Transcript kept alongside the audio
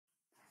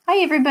Hi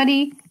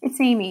everybody,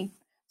 it's Amy.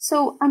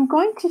 So I'm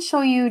going to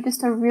show you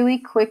just a really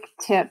quick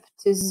tip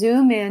to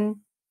zoom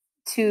in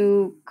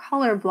to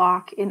color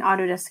block in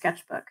Autodesk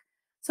Sketchbook.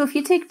 So if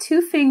you take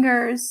two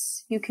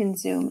fingers, you can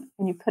zoom,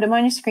 and you put them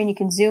on your screen, you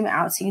can zoom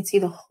out so you can see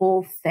the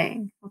whole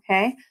thing,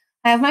 okay?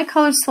 I have my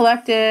colors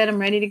selected, I'm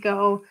ready to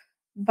go,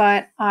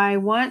 but I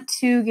want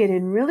to get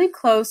in really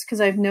close because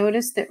I've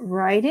noticed that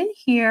right in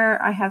here,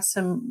 I have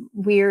some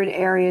weird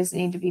areas that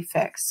need to be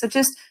fixed. So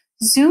just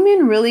zoom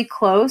in really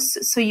close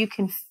so you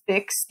can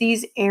fix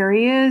these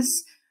areas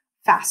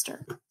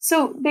faster.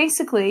 So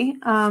basically,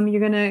 you're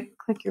going to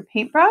click your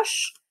paintbrush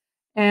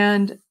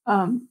and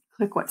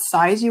click what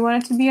size you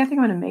want it to be. I think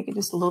I'm going to make it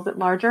just a little bit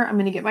larger. I'm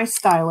going to get my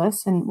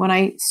stylus, and when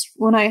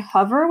I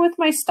hover with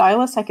my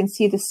stylus, I can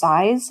see the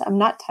size. I'm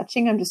not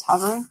touching, I'm just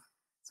hovering.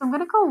 So I'm going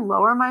to go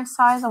lower my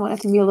size. I want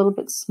it to be a little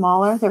bit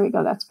smaller. There we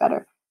go, that's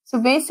better. So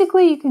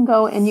basically, you can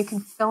go and you can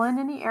fill in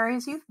any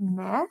areas you've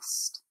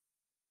missed.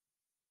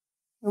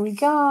 There we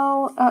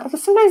go.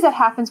 Because sometimes that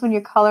happens when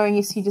you're coloring,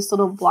 you see just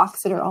little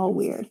blocks that are all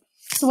weird.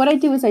 So what I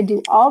do is I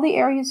do all the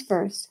areas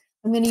first.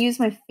 I'm going to use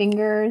my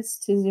fingers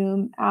to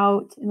zoom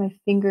out, and my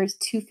fingers,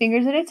 2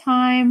 fingers at a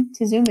time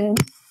to zoom in.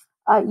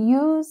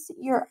 Use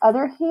your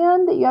other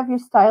hand that you have your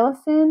stylus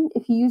in.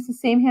 If you use the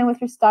same hand with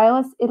your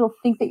stylus, it'll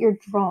think that you're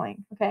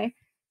drawing, okay?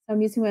 So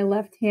I'm using my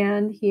left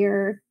hand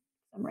here.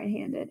 I'm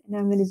right-handed. And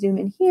I'm going to zoom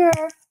in here,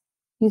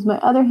 use my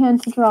other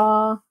hand to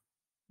draw,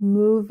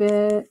 move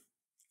it.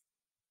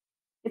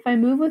 If I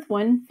move with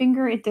one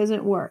finger, it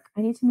doesn't work.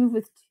 I need to move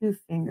with 2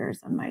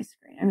 fingers on my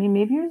screen. I mean,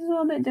 maybe yours is a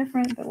little bit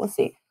different, but we'll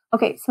see.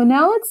 Okay, so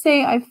now let's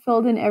say I've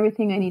filled in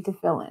everything I need to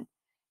fill in.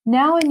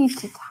 Now I need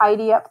to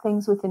tidy up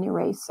things with an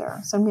eraser.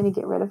 So I'm going to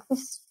get rid of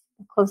this,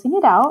 closing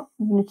it out.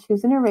 I'm going to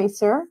choose an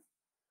eraser.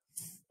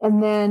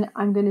 And then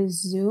I'm going to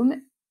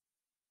zoom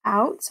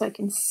out so I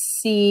can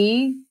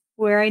see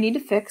where I need to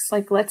fix.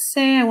 Like, let's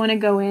say I want to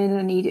go in and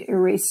I need to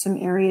erase some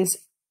areas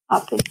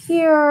up in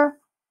here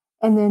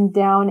and then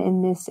down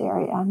in this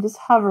area. I'm just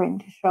hovering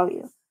to show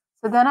you.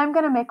 So then I'm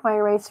going to make my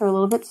eraser a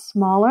little bit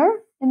smaller,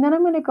 and then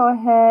I'm going to go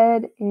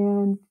ahead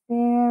and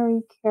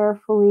very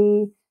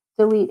carefully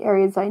delete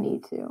areas I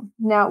need to.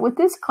 Now with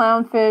this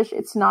clownfish,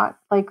 it's not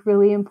like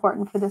really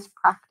important for this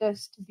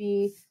practice to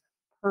be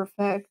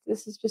perfect.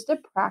 This is just a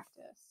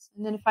practice.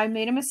 And then if I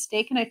made a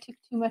mistake and I took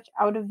too much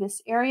out of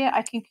this area,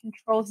 I can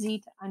Control Z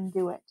to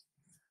undo it.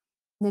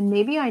 And then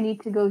maybe I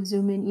need to go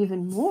zoom in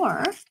even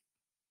more,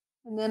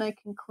 and then I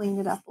can clean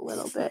it up a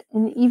little bit.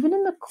 And even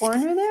in the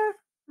corner there,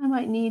 I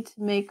might need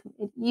to make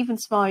it even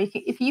smaller.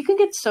 If you can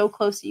get so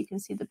close that you can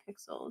see the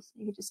pixels,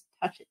 you can just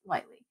touch it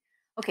lightly.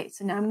 Okay,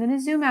 so now I'm going to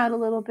zoom out a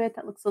little bit.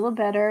 That looks a little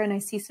better, and I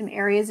see some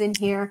areas in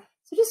here.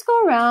 So just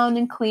go around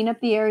and clean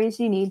up the areas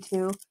you need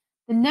to.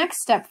 The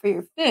next step for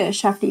your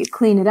fish, after you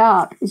clean it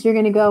up, is you're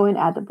going to go and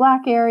add the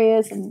black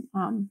areas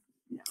and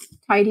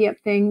tidy up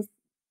things.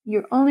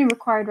 You're only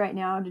required right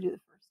now to do the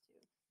first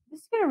 2.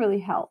 This is going to really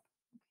help,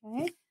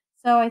 okay?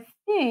 So I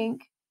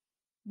think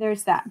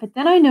there's that. But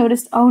then I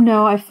noticed, oh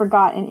no, I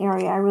forgot an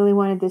area I really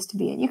wanted this to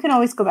be in. You can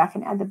always go back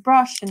and add the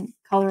brush and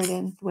color it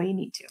in the way you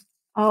need to.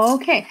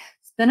 Okay,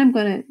 so then I'm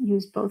going to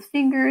use both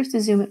fingers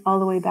to zoom it all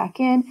the way back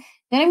in.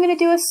 Then I'm going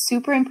to do a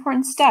super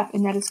important step,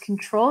 and that is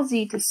Control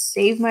Z to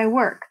save my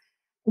work.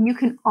 And you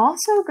can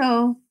also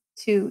go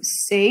to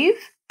save,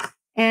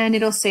 and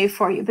it'll save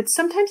for you. But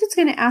sometimes it's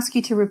going to ask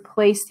you to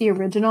replace the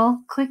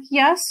original. Click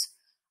yes,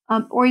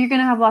 or you're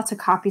going to have lots of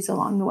copies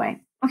along the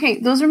way.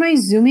 Okay, those are my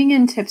zooming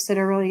in tips that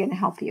are really going to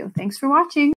help you. Thanks for watching.